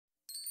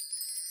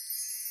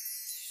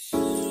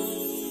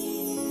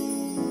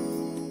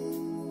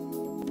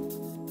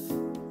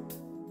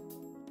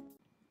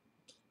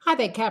Hi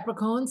there,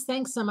 Capricorns.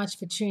 Thanks so much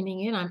for tuning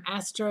in. I'm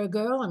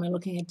Astrogirl, and we're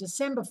looking at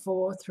December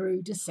 4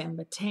 through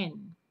December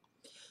 10.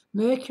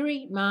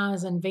 Mercury,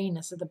 Mars, and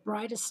Venus are the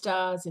brightest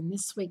stars in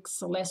this week's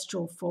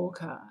celestial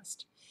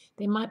forecast.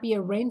 There might be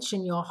a wrench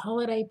in your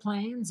holiday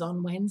plans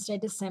on Wednesday,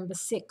 December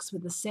 6,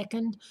 with the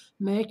second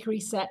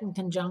Mercury-Saturn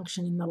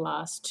conjunction in the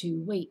last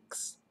 2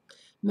 weeks.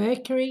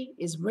 Mercury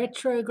is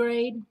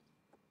retrograde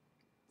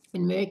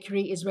in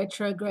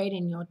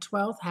your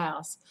 12th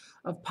house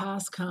of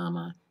past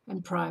karma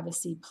and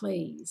privacy,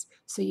 please.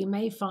 So you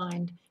may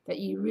find that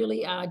you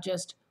really are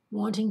just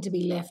wanting to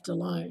be left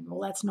alone. Well,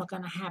 that's not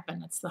going to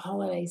happen. It's the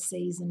holiday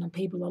season and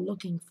people are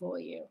looking for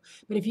you.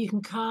 But if you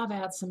can carve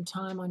out some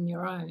time on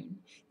your own,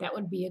 that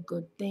would be a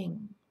good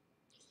thing.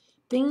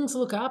 Things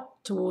look up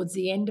towards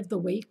the end of the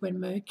week when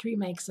Mercury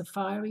makes a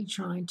fiery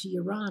trine to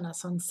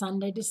Uranus on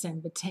Sunday,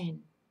 December 10.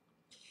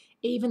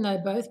 Even though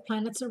both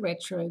planets are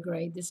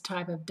retrograde, this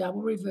type of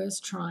double reverse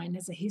trine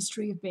has a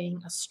history of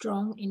being a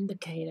strong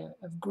indicator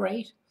of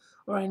great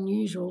or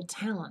unusual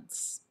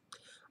talents.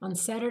 On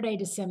Saturday,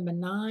 December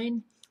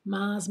 9,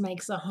 Mars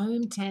makes a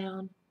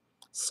hometown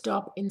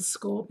stop in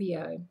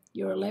Scorpio,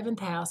 your 11th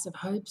house of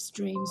hopes,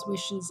 dreams,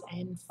 wishes,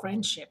 and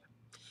friendship.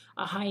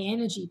 A high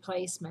energy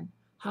placement,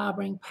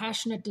 harboring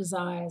passionate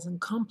desires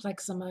and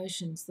complex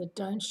emotions that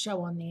don't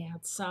show on the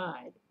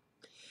outside.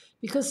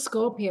 Because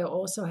Scorpio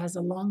also has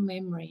a long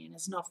memory and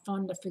is not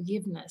fond of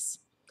forgiveness,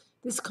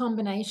 this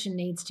combination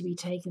needs to be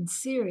taken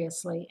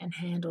seriously and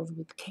handled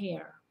with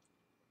care.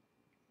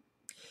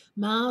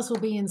 Mars will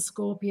be in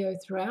Scorpio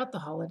throughout the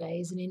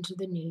holidays and into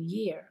the new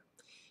year.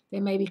 There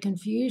may be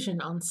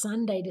confusion on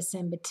Sunday,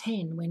 December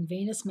 10, when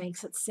Venus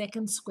makes its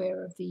second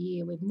square of the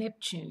year with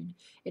Neptune.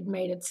 It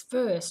made its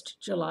first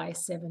July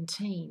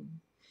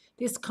 17.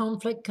 This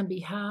conflict can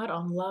be hard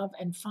on love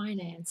and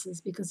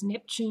finances because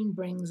Neptune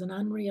brings an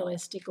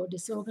unrealistic or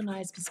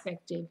disorganized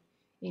perspective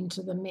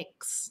into the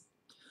mix.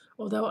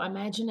 Although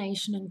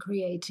imagination and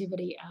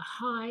creativity are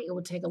high, it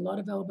will take a lot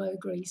of elbow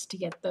grease to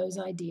get those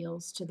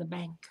ideals to the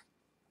bank.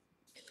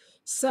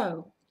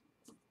 So,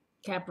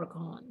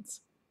 Capricorns,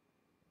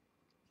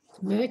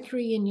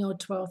 Mercury in your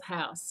 12th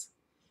house.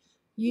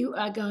 You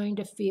are going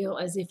to feel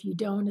as if you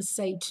don't want to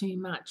say too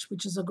much,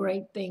 which is a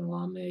great thing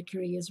while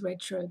Mercury is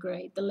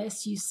retrograde. The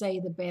less you say,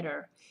 the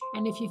better.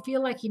 And if you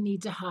feel like you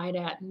need to hide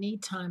out,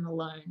 need time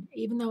alone,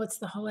 even though it's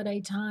the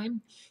holiday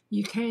time,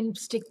 you can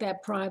stick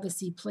that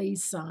privacy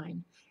please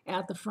sign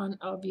out the front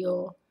of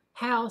your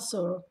house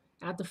or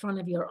out the front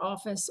of your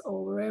office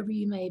or wherever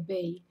you may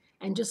be,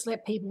 and just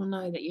let people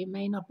know that you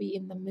may not be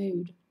in the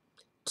mood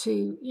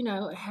to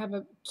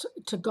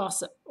to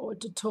gossip or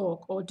to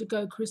talk or to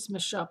go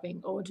Christmas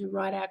shopping or to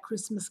write out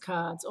Christmas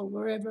cards or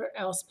wherever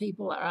else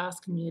people are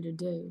asking you to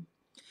do.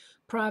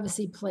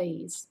 Privacy,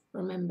 please.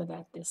 Remember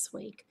that this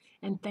week.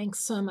 And thanks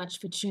so much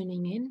for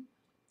tuning in.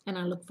 And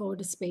I look forward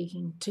to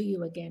speaking to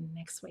you again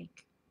next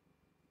week.